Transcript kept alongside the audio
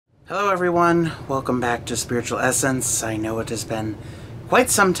Hello everyone, welcome back to Spiritual Essence. I know it has been quite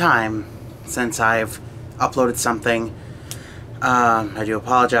some time since I've uploaded something. I do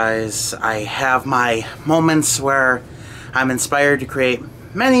apologize. I have my moments where I'm inspired to create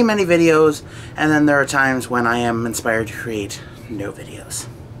many videos, and then there are times when I am inspired to create no videos.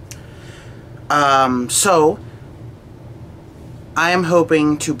 So I am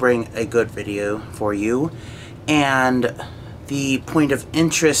hoping to bring a good video for you, and the point of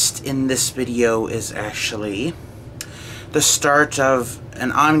interest in this video is actually the start of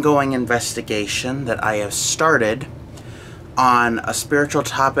an ongoing investigation that I have started on a spiritual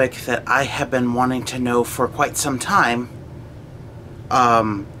topic that I have been wanting to know for quite some time.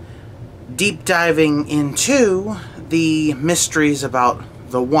 Deep diving into the mysteries about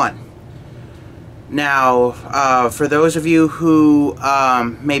the One. Now, for those of you who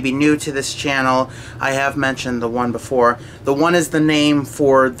may be new to this channel, I have mentioned the One before. The One is the name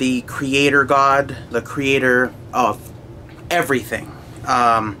for the Creator God, the creator of everything,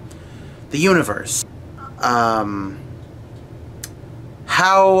 the universe. How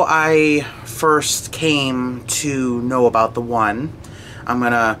I first came to know about the One, I'm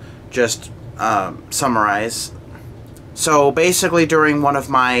gonna just summarize. So basically, during one of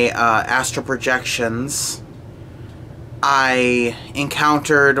my astral projections, I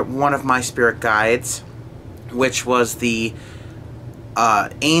encountered one of my spirit guides, which was the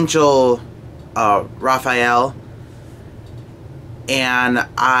angel Raphael, and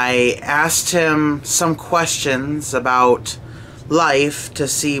I asked him some questions about life to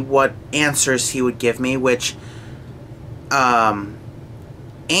see what answers he would give me, which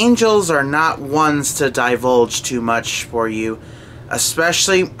angels are not ones to divulge too much for you,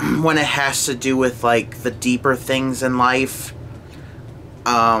 especially when it has to do with like the deeper things in life.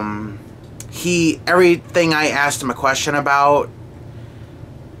 Everything I asked him a question about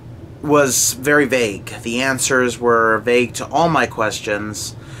was very vague. The answers were vague to all my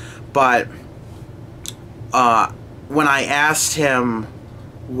questions, but when I asked him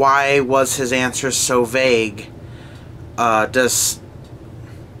why was his answer so vague,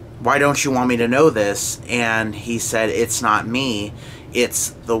 why don't you want me to know this? And he said, it's not me, it's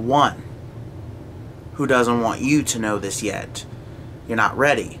the One who doesn't want you to know this yet. You're not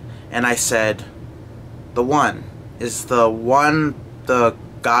ready. And I said, the One, is the One the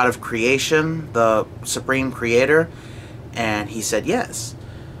God of creation, the supreme creator? And he said yes.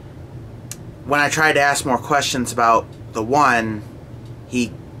 When I tried to ask more questions about the One,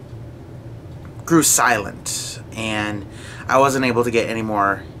 he grew silent, and I wasn't able to get any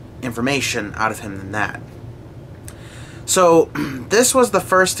more information out of him than that. So this was the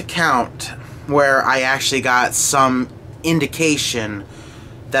first account where I actually got some indication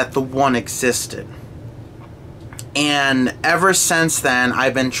that the One existed. And ever since then,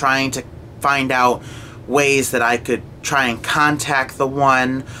 I've been trying to find out ways that I could try and contact the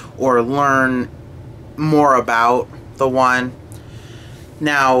One or learn more about the One.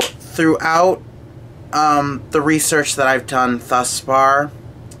 Now, throughout the research that I've done thus far,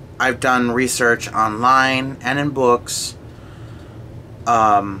 I've done research online and in books.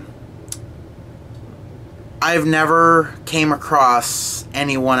 I've never came across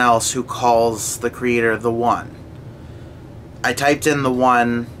anyone else who calls the Creator the One. I typed in the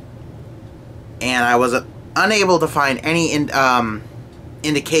One, and I was unable to find any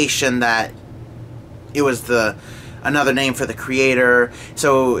indication that it was another name for the Creator.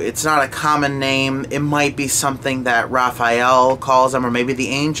 So it's not a common name. It might be something that Raphael calls him, or maybe the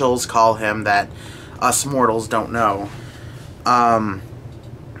angels call him that us mortals don't know.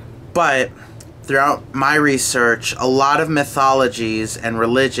 But throughout my research, a lot of mythologies and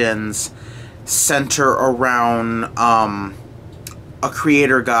religions center around a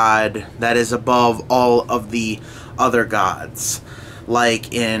creator god that is above all of the other gods.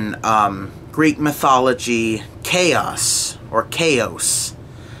 Like in Greek mythology, chaos, or chaos,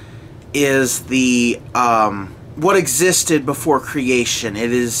 is the what existed before creation.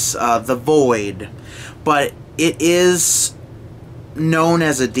 It is the void, but it is known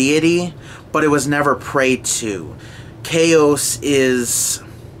as a deity, but it was never prayed to. Chaos is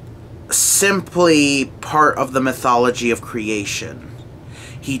simply part of the mythology of creation.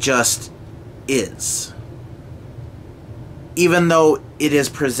 He just is. Even though it is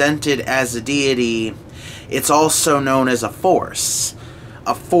presented as a deity, it's also known as a force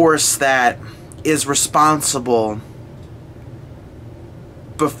that is responsible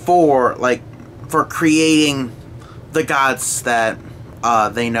for creating the gods that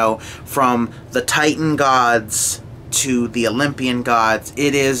they know, from the Titan gods to the Olympian gods.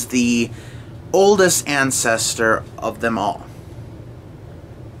 It is the oldest ancestor of them all.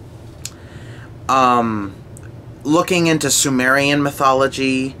 Looking into Sumerian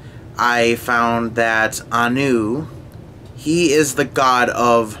mythology, I found that Anu, he is the god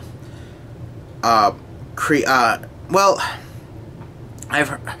of, well, I've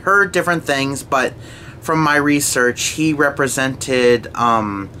heard different things, but from my research, he represented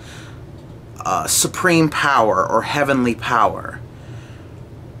supreme power or heavenly power,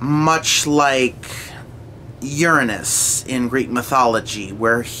 much like Uranus in Greek mythology,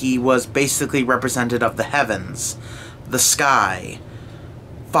 where he was basically representative of the heavens, the sky,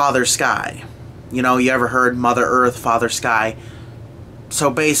 Father Sky. You know, you ever heard Mother Earth, Father Sky? So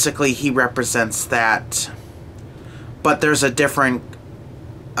basically he represents that. But there's a difference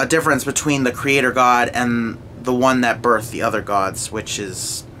between the creator god and the one that birthed the other gods, which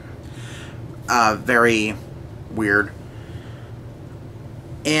is very weird.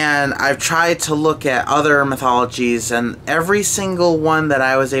 And I've tried to look at other mythologies, and every single one that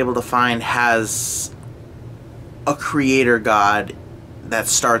I was able to find has a creator god that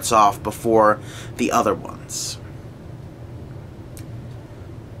starts off before the other ones.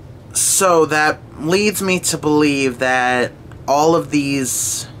 So that leads me to believe that all of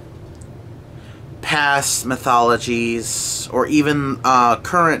these past mythologies, or even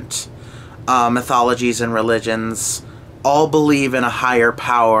current mythologies and religions, all believe in a higher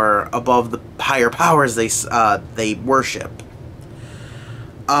power above the higher powers they worship.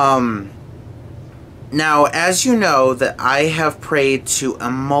 Now, as you know, that I have prayed to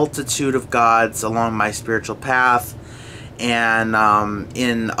a multitude of gods along my spiritual path, and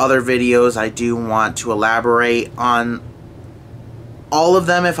in other videos I do want to elaborate on all of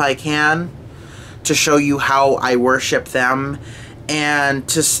them if I can, to show you how I worship them. And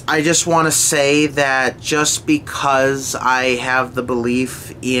I just want to say that just because I have the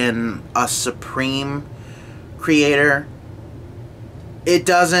belief in a supreme creator, it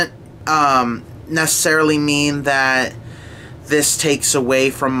doesn't necessarily mean that this takes away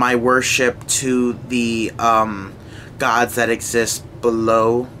from my worship to the gods that exist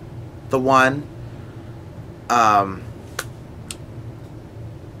below the one.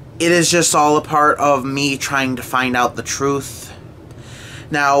 It is just all a part of me trying to find out the truth.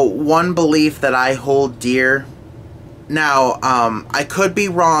 Now, one belief that I hold dear, now, I could be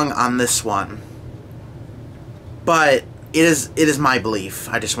wrong on this one, but it is my belief,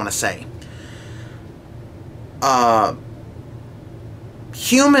 I just want to say.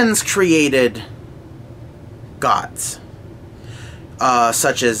 Humans created gods,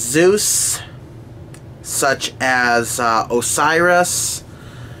 such as Zeus, such as Osiris,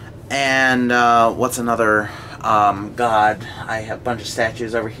 and what's another god? I have a bunch of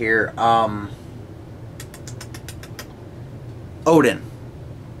statues over here. Odin.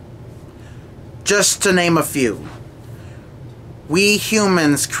 Just to name a few. We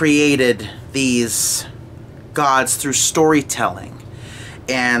humans created these gods through storytelling.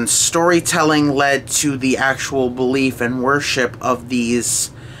 And storytelling led to the actual belief and worship of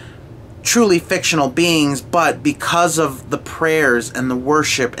these truly fictional beings, but because of the prayers and the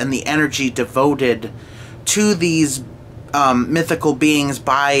worship and the energy devoted to these mythical beings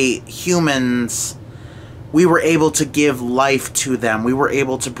by humans, we were able to give life to them. We were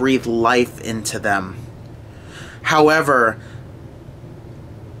able to breathe life into them. However,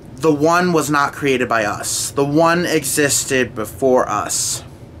 the one was not created by us. The one existed before us.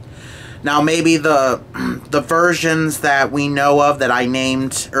 Now, maybe the versions that we know of that I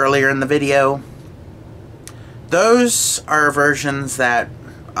named earlier in the video, those are versions that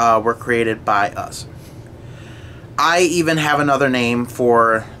were created by us. I even have another name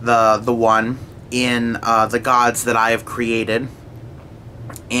for the one in the gods that I have created,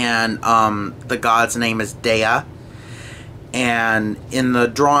 and the god's name is Dea. And in the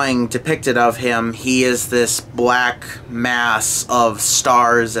drawing depicted of him, he is this black mass of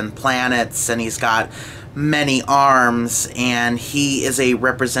stars and planets, and he's got many arms, and he is a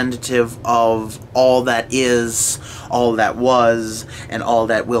representative of all that is, all that was, and all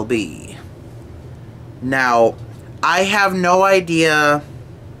that will be. Now, I have no idea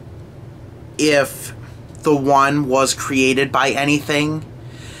if the one was created by anything.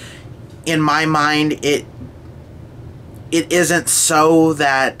 In my mind, it isn't so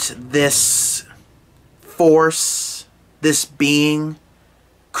that this force, this being,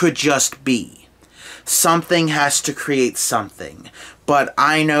 could just be. Something has to create something. But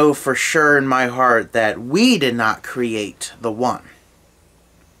I know for sure in my heart that we did not create the one.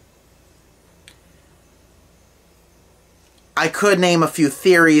 I could name a few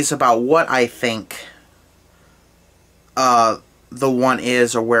theories about what I think the one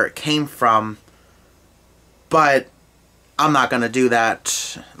is or where it came from, but I'm not going to do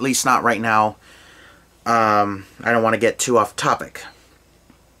that, at least not right now. I don't want to get too off topic.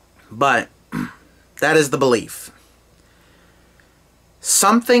 But that is the belief.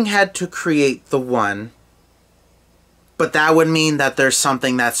 Something had to create the one, but that would mean that there's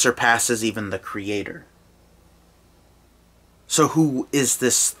something that surpasses even the creator. So who is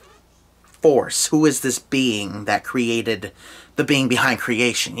this force? Who is this being that created the being behind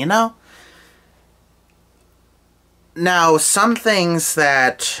creation, you know? Now, some things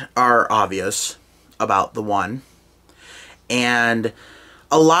that are obvious about the one, and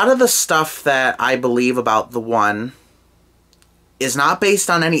a lot of the stuff that I believe about the one is not based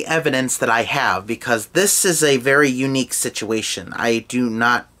on any evidence that I have, because this is a very unique situation. I do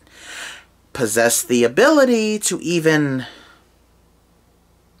not possess the ability to even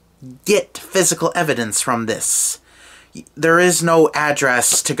get physical evidence from this. There is no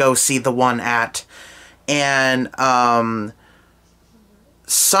address to go see the one at. And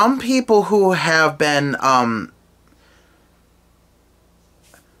some people who have been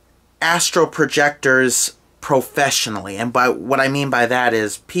astral projectors professionally, and by what I mean by that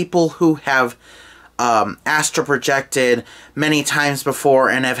is people who have astral projected many times before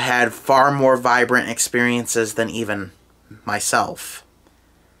and have had far more vibrant experiences than even myself.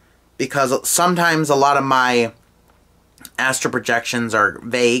 Because sometimes a lot of my astral projections are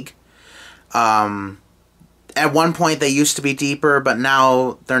vague. At one point they used to be deeper, but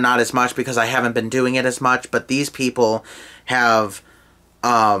now they're not as much because I haven't been doing it as much. But these people have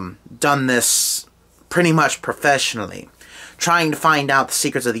done this pretty much professionally, trying to find out the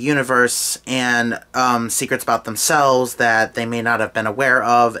secrets of the universe and secrets about themselves that they may not have been aware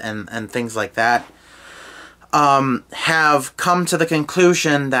of, and things like that. Have come to the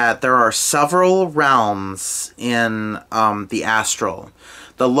conclusion that there are several realms in the astral.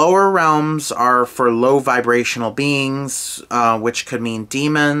 The lower realms are for low vibrational beings, which could mean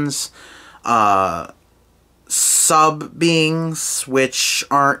demons, sub-beings, which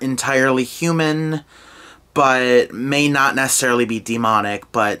aren't entirely human, but may not necessarily be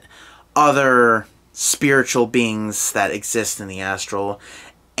demonic, but other spiritual beings that exist in the astral,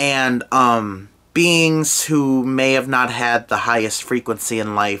 and beings who may have not had the highest frequency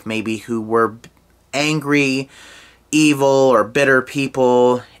in life, maybe who were angry, evil, or bitter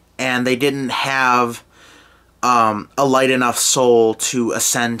people, and they didn't have a light enough soul to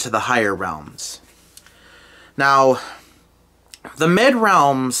ascend to the higher realms. Now, the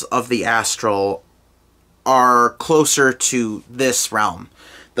mid-realms of the astral are closer to this realm,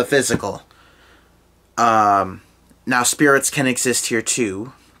 the physical. Now, spirits can exist here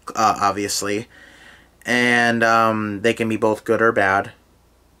too, obviously, and they can be both good or bad.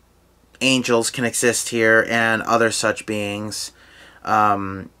 Angels can exist here, and other such beings.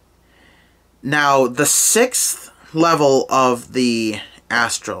 Now, the 6th level of the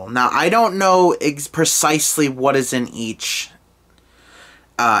astral. Now, I don't know precisely what is in each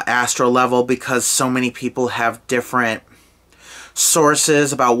astral level, because so many people have different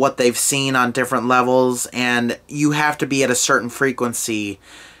sources about what they've seen on different levels, and you have to be at a certain frequency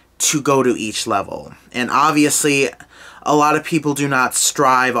to go to each level. And obviously, a lot of people do not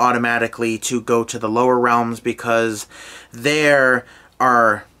strive automatically to go to the lower realms, because there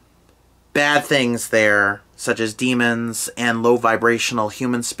are bad things there, such as demons and low vibrational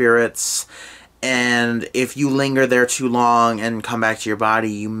human spirits. And if you linger there too long and come back to your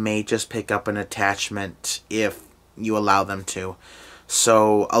body, you may just pick up an attachment if you allow them to.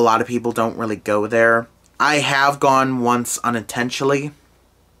 So a lot of people don't really go there. I have gone once unintentionally,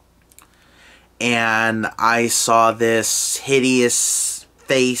 and I saw this hideous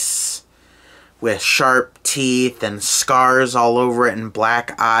face with sharp teeth and scars all over it and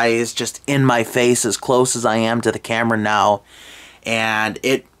black eyes just in my face, as close as I am to the camera now. And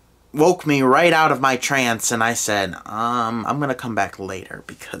it woke me right out of my trance, and I said, I'm going to come back later,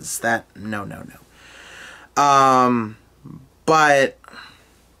 because that, no. But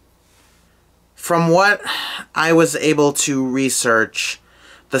from what I was able to research,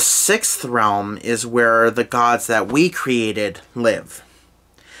 the 6th realm is where the gods that we created live.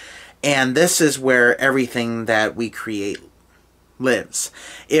 And this is where everything that we create lives.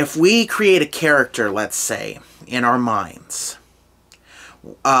 If we create a character, let's say, in our minds,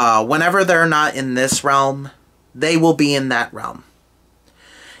 whenever they're not in this realm, they will be in that realm.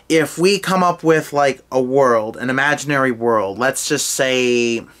 If we come up with, like, a world, an imaginary world, let's just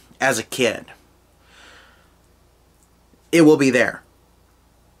say as a kid, it will be there.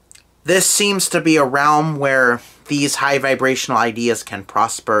 This seems to be a realm where these high vibrational ideas can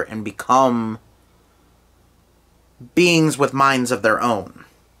prosper and become beings with minds of their own.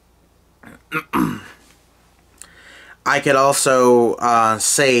 I could also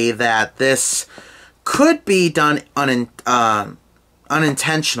say that this could be done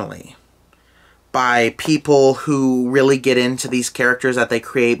unintentionally by people who really get into these characters that they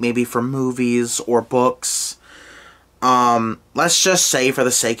create, maybe for movies or books. Let's just say, for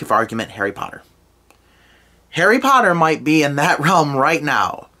the sake of argument, Harry Potter. Harry Potter might be in that realm right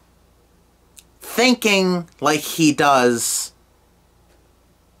now, thinking like he does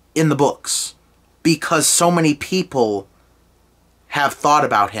in the books, because so many people have thought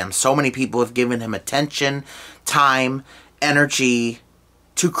about him. So many people have given him attention, time, energy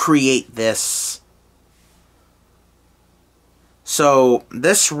to create this. So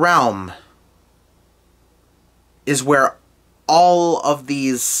this realm is where all of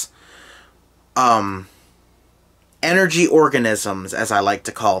these energy organisms, as I like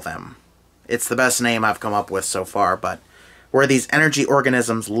to call them, it's the best name I've come up with so far, but where these energy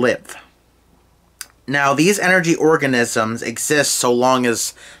organisms live. Now, these energy organisms exist so long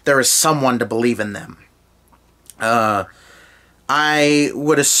as there is someone to believe in them. I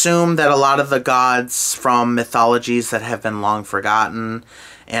would assume that a lot of the gods from mythologies that have been long forgotten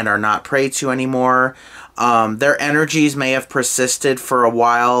and are not prayed to anymore, their energies may have persisted for a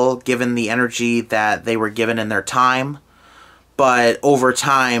while, given the energy that they were given in their time. But over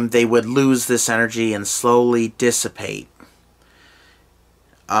time, they would lose this energy and slowly dissipate.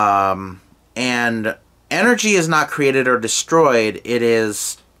 And energy is not created or destroyed, it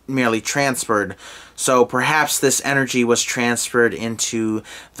is merely transferred. So perhaps this energy was transferred into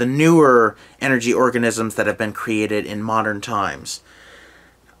the newer energy organisms that have been created in modern times.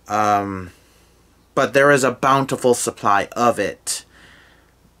 But there is a bountiful supply of it.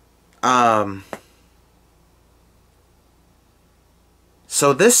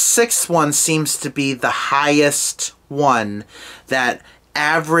 So this sixth one seems to be the highest one that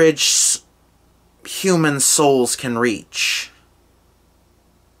average human souls can reach.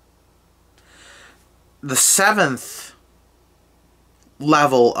 The seventh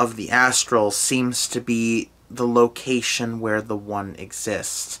level of the astral seems to be the location where the one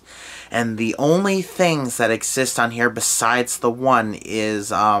exists. And the only things that exist on here besides the one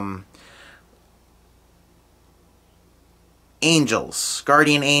is angels,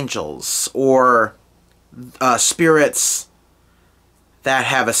 guardian angels, or spirits that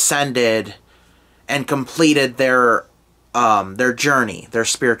have ascended and completed their journey, their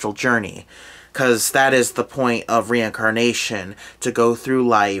spiritual journey. Because that is the point of reincarnation, to go through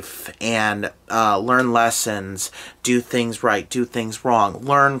life and learn lessons, do things right, do things wrong,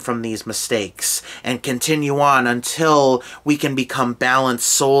 learn from these mistakes, and continue on until we can become balanced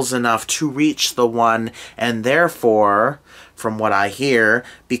souls enough to reach the one, and therefore, from what I hear,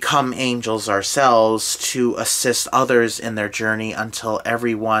 become angels ourselves to assist others in their journey until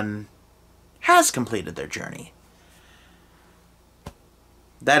everyone has completed their journey.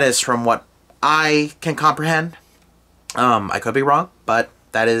 That is from what I can comprehend. I could be wrong, but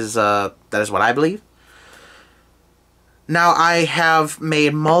that is what I believe. Now, I have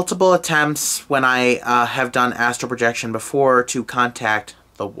made multiple attempts when I have done astral projection before to contact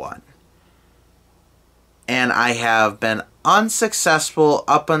the one. And I have been unsuccessful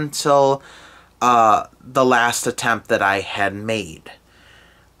up until the last attempt that I had made.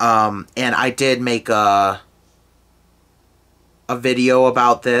 And I did make a video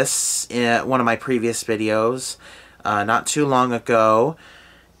about this in one of my previous videos not too long ago,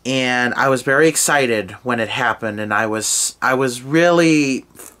 and I was very excited when it happened, and I was really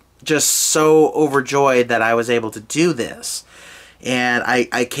just so overjoyed that I was able to do this. And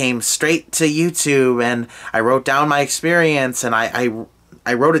I came straight to YouTube and I wrote down my experience, and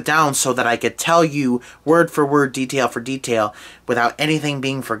I wrote it down so that I could tell you word for word, detail for detail, without anything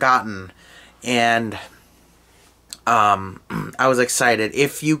being forgotten. And I was excited.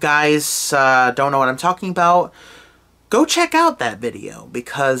 If you guys don't know what I'm talking about, go check out that video,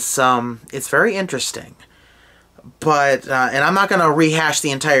 because it's very interesting. But, and I'm not going to rehash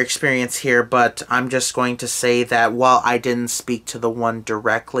the entire experience here, but I'm just going to say that while I didn't speak to the one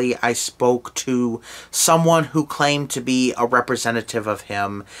directly, I spoke to someone who claimed to be a representative of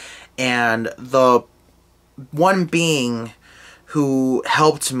him, and the one being who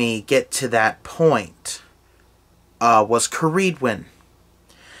helped me get to that point was Cerridwen.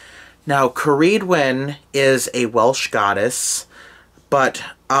 Now, Cerridwen is a Welsh goddess, but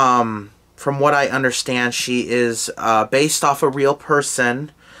from what I understand, she is based off a real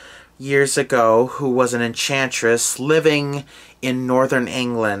person years ago who was an enchantress living in northern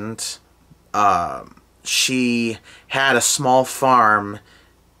England. She had a small farm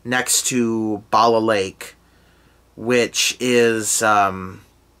next to Bala Lake, which is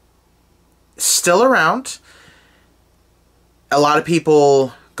still around. A lot of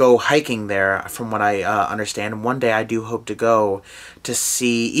people go hiking there, from what I understand. And one day I do hope to go to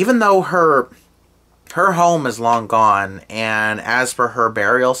see, even though her home is long gone, and as for her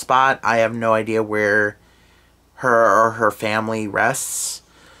burial spot, I have no idea where her family rests.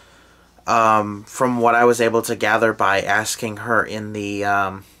 From what I was able to gather by asking her in the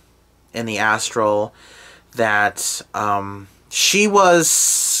astral, that she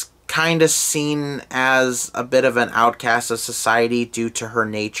was kind of seen as a bit of an outcast of society due to her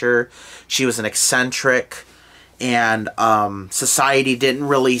nature. She was an eccentric, and society didn't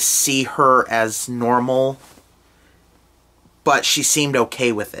really see her as normal, but she seemed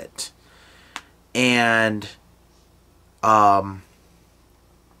okay with it. And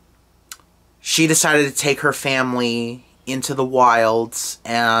she decided to take her family into the wilds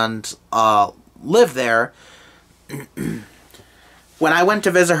and live there. When I went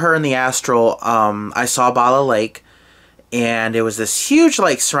to visit her in the astral, I saw Bala Lake, and it was this huge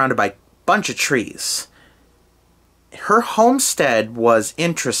lake surrounded by a bunch of trees. Her homestead was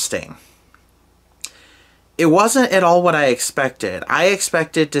interesting. It wasn't at all what I expected. I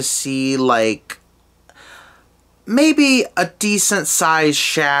expected to see, like, maybe a decent-sized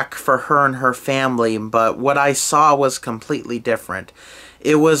shack for her and her family, but what I saw was completely different.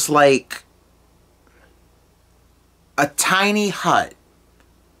 It was like a tiny hut,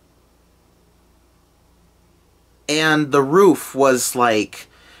 and the roof was like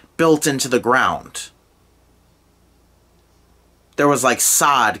built into the ground. There was like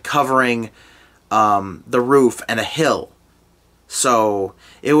sod covering the roof and a hill. So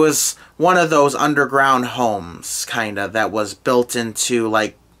it was one of those underground homes, kind of, that was built into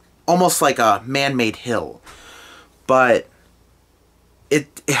like almost like a man-made hill. But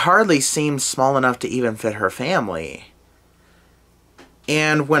it hardly seemed small enough to even fit her family.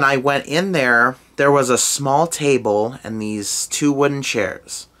 And when I went in there, there was a small table and these 2 wooden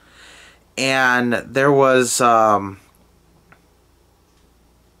chairs. And there was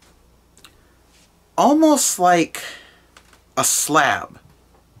almost like a slab.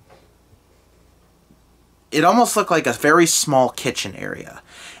 It almost looked like a very small kitchen area.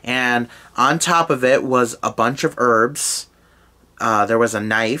 And on top of it was a bunch of herbs. There was a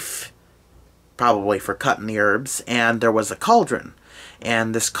knife, probably for cutting the herbs, and there was a cauldron.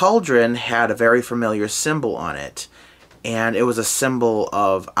 And this cauldron had a very familiar symbol on it, and it was a symbol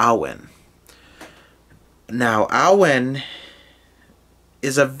of Awen. Now, Awen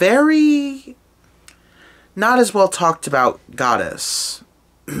is a very not as well talked about goddess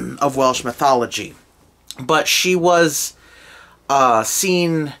of Welsh mythology, but she was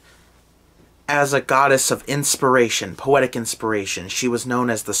seen as a goddess of inspiration, poetic inspiration. She was known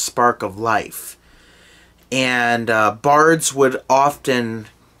as the spark of life. And bards would often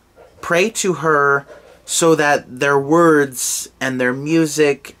pray to her so that their words and their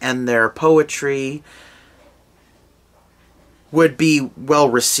music and their poetry would be well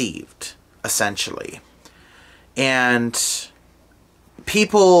received, essentially. And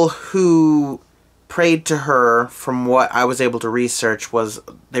people who prayed to her, from what I was able to research,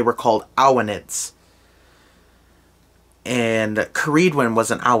 they were called Awenids. And Cerridwen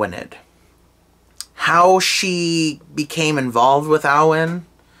was an Awenid. How she became involved with Awen,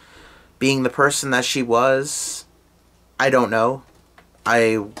 being the person that she was, I don't know.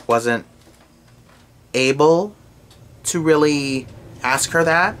 I wasn't able to really ask her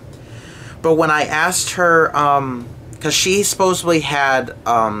that. But when I asked her, because she supposedly had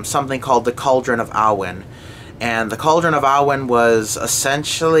something called the Cauldron of Awen. And the Cauldron of Awen was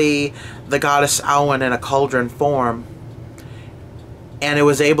essentially the goddess Awen in a cauldron form. And it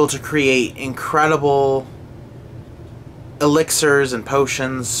was able to create incredible elixirs and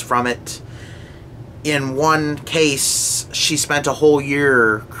potions from it. In one case, she spent a whole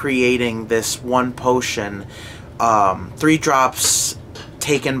year creating this one potion. 3 drops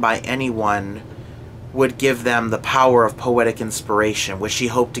taken by anyone would give them the power of poetic inspiration, which she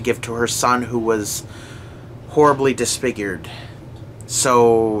hoped to give to her son, who was horribly disfigured.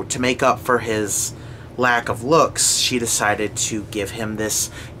 So, to make up for his lack of looks, she decided to give him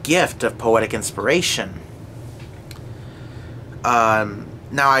this gift of poetic inspiration.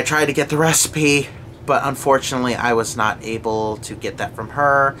 Now, I tried to get the recipe, but unfortunately I was not able to get that from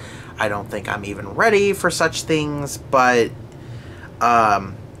her. I don't think I'm even ready for such things, but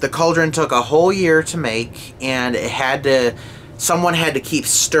the cauldron took a whole year to make, and someone had to keep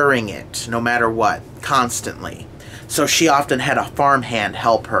stirring it, no matter what, constantly. So she often had a farmhand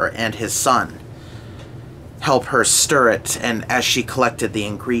help her, and his son help her stir it, and as she collected the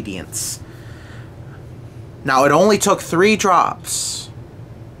ingredients. Now, it only took 3 drops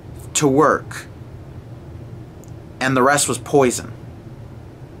to work, and the rest was poison.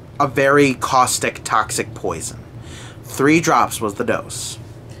 a very caustic, toxic poison. 3 drops was the dose.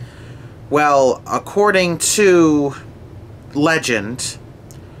 Well, according to legend,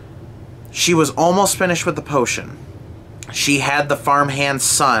 she was almost finished with the potion. She had the farmhand's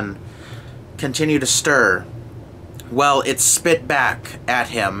son continue to stir. Well, it spit back at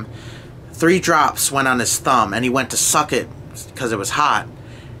him. 3 drops went on his thumb, and he went to suck it because it was hot.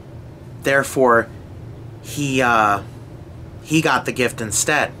 Therefore, he got the gift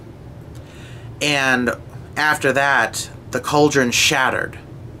instead. And after that, the cauldron shattered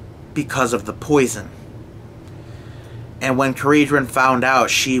because of the poison. And when Cerridwen found out,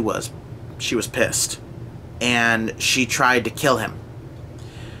 she was pissed, and she tried to kill him.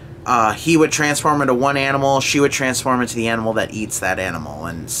 He would transform into one animal, she would transform into the animal that eats that animal,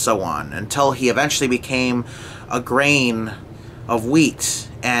 and so on, until he eventually became a grain of wheat,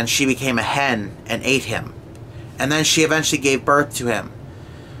 and she became a hen and ate him. And then she eventually gave birth to him.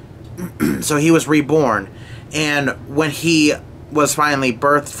 So he was reborn. And when he was finally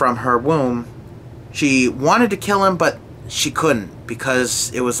birthed from her womb, she wanted to kill him, but she couldn't,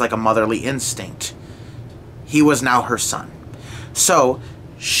 because it was like a motherly instinct. He was now her son. So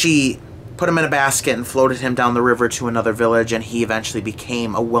she put him in a basket and floated him down the river to another village, and he eventually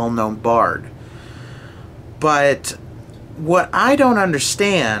became a well-known bard. But what I don't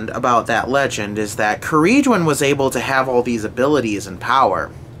understand about that legend is that Cerridwen was able to have all these abilities and power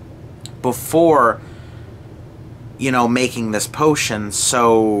before, you know, making this potion.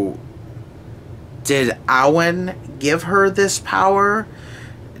 So did Awen give her this power?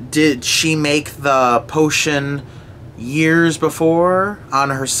 Did she make the potion years before on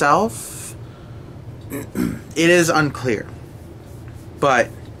herself? It is unclear. But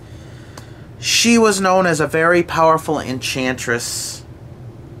she was known as a very powerful enchantress.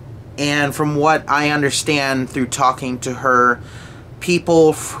 And from what I understand through talking to her,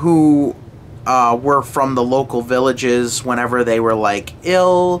 people who were from the local villages, whenever they were like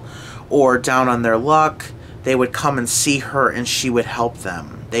ill or down on their luck, they would come and see her, and she would help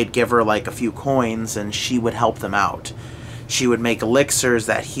them. They'd give her like a few coins, and she would help them out. She would make elixirs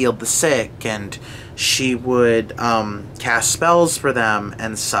that healed the sick, and she would cast spells for them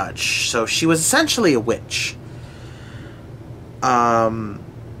and such. So she was essentially a witch. But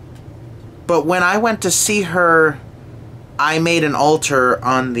when I went to see her, I made an altar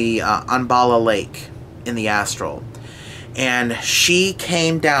on the on Bala Lake in the astral. And she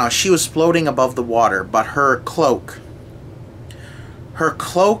came down. She was floating above the water, but her cloak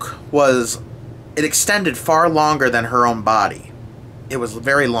was, it extended far longer than her own body. It was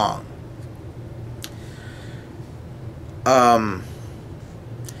very long.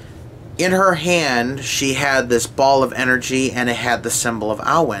 In her hand, she had this ball of energy, and it had the symbol of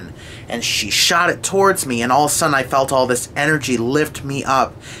Awen. And she shot it towards me, and all of a sudden I felt all this energy lift me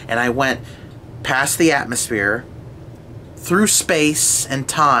up, and I went past the atmosphere, through space and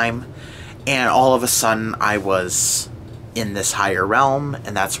time, and all of a sudden I was in this higher realm,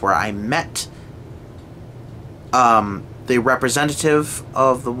 and that's where I met the representative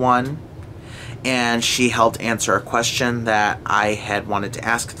of the One, and she helped answer a question that I had wanted to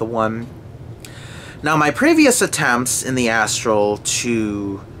ask the One. Now, my previous attempts in the astral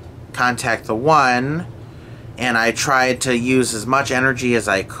to contact the One, and I tried to use as much energy as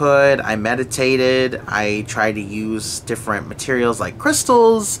I could. I meditated. I tried to use different materials like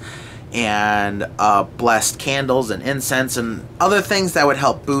crystals and blessed candles and incense and other things that would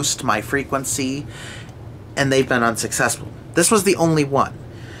help boost my frequency, and they've been unsuccessful. This was the only one.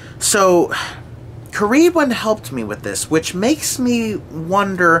 So Cerridwen helped me with this, which makes me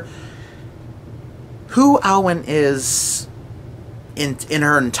wonder who Awen is in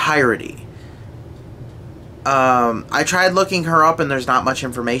her entirety. I tried looking her up, and there's not much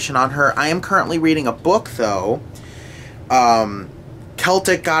information on her. I am currently reading a book, though.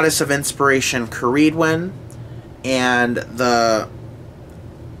 Celtic Goddess of Inspiration, Cerridwen. And the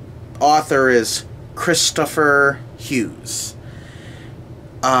author is Christopher Hughes.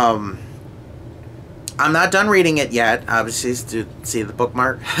 I'm not done reading it yet. Obviously, to see the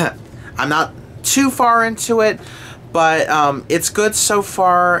bookmark. I'm not too far into it, but it's good so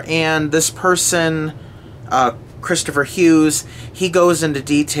far. And this person, Christopher Hughes, he goes into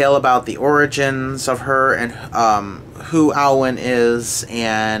detail about the origins of her and who Awen is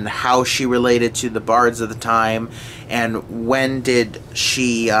and how she related to the bards of the time, and when did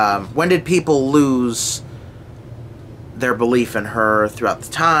people lose their belief in her throughout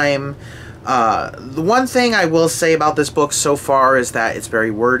the time. The one thing I will say about this book so far is that it's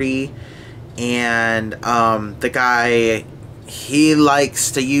very wordy, and the guy, he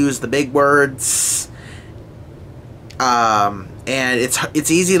likes to use the big words. and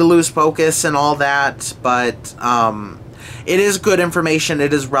it's easy to lose focus and all that, but it is good information.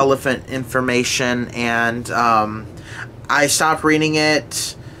 It is relevant information, and I stopped reading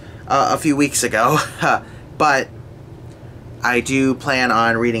it a few weeks ago, but I do plan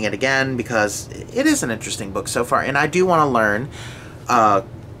on reading it again because it is an interesting book so far, and I do want to learn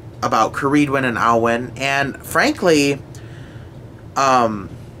about Cerridwen and Awen, and frankly, I'm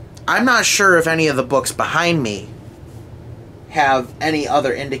not sure if any of the books behind me have any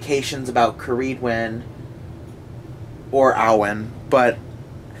other indications about Cerridwen or Awen, but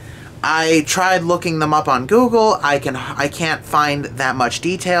I tried looking them up on Google. I can't find that much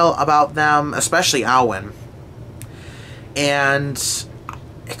detail about them, especially Awen. And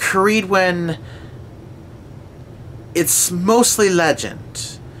Cerridwen, it's mostly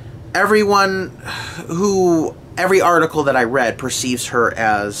legend. Every article that I read perceives her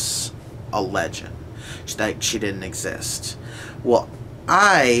as a legend, that she didn't exist. Well,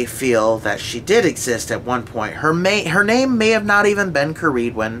 I feel that she did exist at one point. Her name may have not even been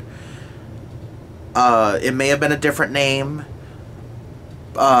Cerridwen. It may have been a different name.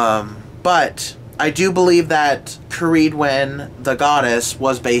 But I do believe that Cerridwen, the goddess,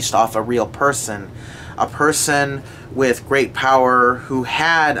 was based off a real person. A person with great power who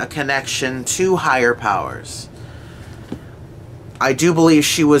had a connection to higher powers. I do believe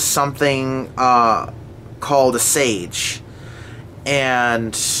she was something called a sage.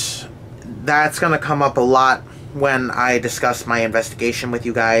 And that's going to come up a lot when I discuss my investigation with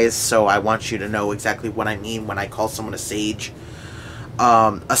you guys, so I want you to know exactly what I mean when I call someone a sage.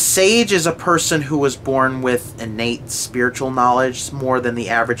 A sage is a person who was born with innate spiritual knowledge more than the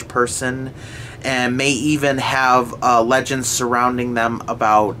average person, and may even have legends surrounding them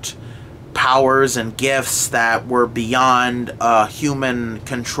about powers and gifts that were beyond human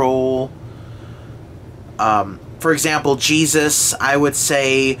control. For example, Jesus, I would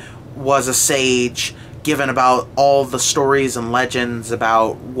say, was a sage, given about all the stories and legends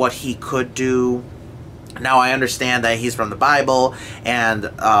about what he could do. Now, I understand that he's from the Bible, and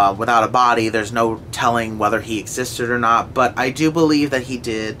without a body, there's no telling whether he existed or not, but I do believe that he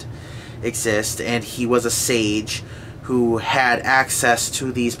did exist, and he was a sage who had access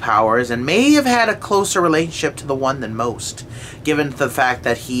to these powers, and may have had a closer relationship to the one than most, given the fact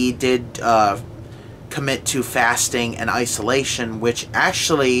that he did commit to fasting and isolation, which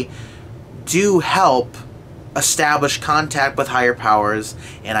actually do help establish contact with higher powers,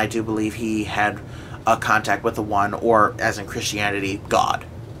 and I do believe he had a contact with the one, or as in Christianity, God.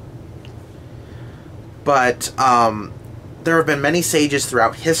 But there have been many sages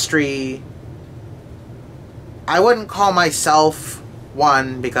throughout history. I wouldn't call myself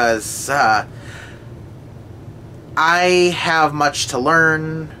one because I have much to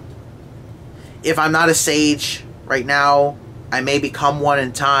learn. If I'm not a sage right now, I may become one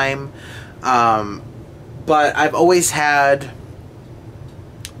in time. But I've always had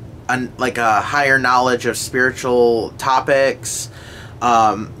a higher knowledge of spiritual topics.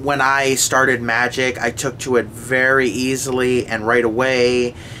 When I started magic, I took to it very easily and right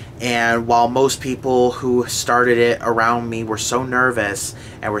away. And while most people who started it around me were so nervous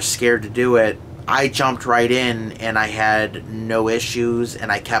and were scared to do it, I jumped right in and I had no issues,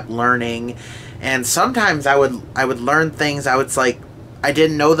 and I kept learning. And sometimes I would learn things I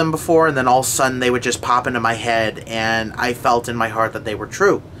didn't know them before, and then all of a sudden they would just pop into my head, and I felt in my heart that they were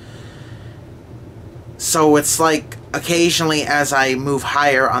true. So it's like occasionally as I move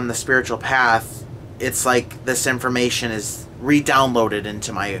higher on the spiritual path, it's like this information is re-downloaded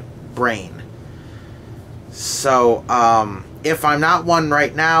into my brain. So if I'm not one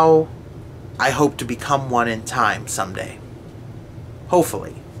right now, I hope to become one in time someday.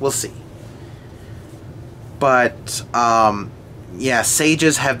 Hopefully. We'll see. But yeah,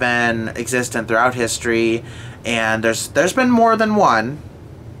 sages have been existent throughout history, and there's been more than one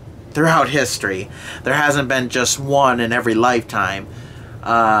throughout history. There hasn't been just one in every lifetime.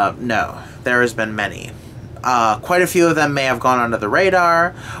 No, there has been many. Quite a few of them may have gone under the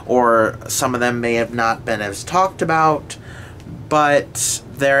radar, or some of them may have not been as talked about, but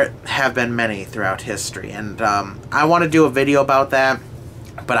there have been many throughout history, and I want to do a video about that,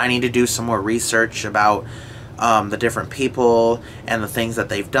 but I need to do some more research about the different people and the things that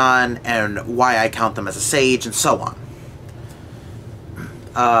they've done and why I count them as a sage and so on.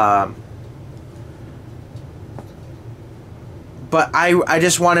 But I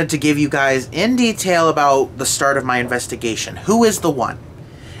just wanted to give you guys in detail about the start of my investigation. Who is the one?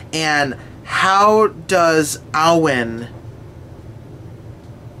 And how does Awen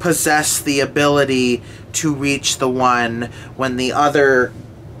possess the ability to reach the one when the other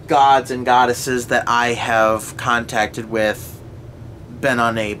gods and goddesses that I have contacted with been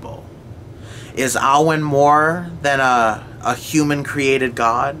unable? Is Awen more than a human-created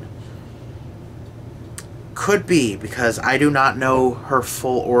god? Could be, because I do not know her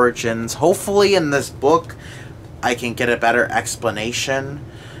full origins. Hopefully in this book I can get a better explanation.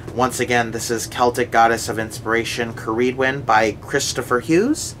 Once again, this is Celtic Goddess of Inspiration, Cerridwen by Christopher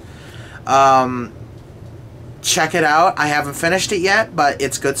Hughes. Check it out. I haven't finished it yet, but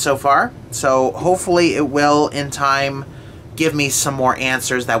it's good so far. So hopefully it will, in time, give me some more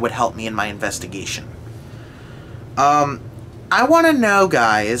answers that would help me in my investigation. I want to know,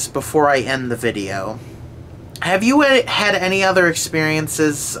 guys, before I end the video, have you had any other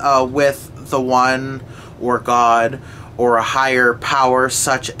experiences with the One, or God, or a higher power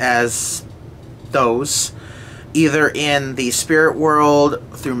such as those, either in the spirit world,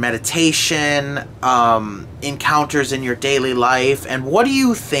 through meditation, encounters in your daily life? And what do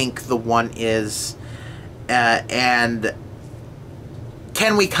you think the One is, and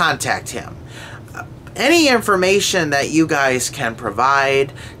can we contact him? Any information that you guys can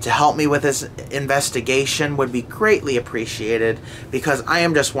provide to help me with this investigation would be greatly appreciated, because I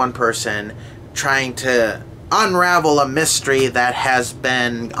am just one person trying to unravel a mystery that has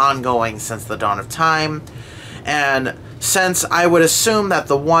been ongoing since the dawn of time. And since I would assume that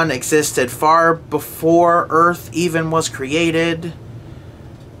the One existed far before Earth even was created,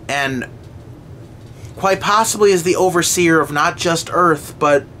 and quite possibly is the overseer of not just Earth,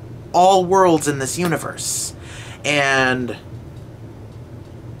 but all worlds in this universe, and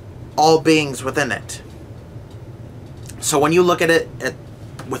all beings within it. So when you look at it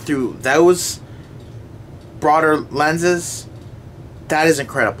through those broader lenses, that is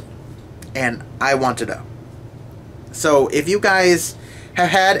incredible, and I want to know. So if you guys have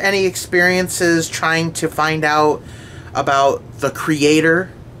had any experiences trying to find out about the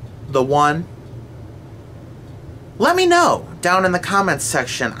Creator, the One, let me know down in the comments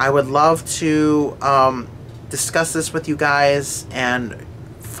section. I would love to discuss this with you guys and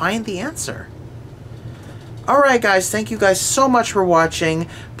find the answer. Alright guys, thank you guys so much for watching.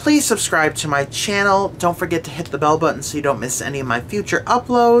 Please subscribe to my channel. Don't forget to hit the bell button so you don't miss any of my future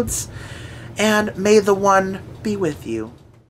uploads. And may the One be with you.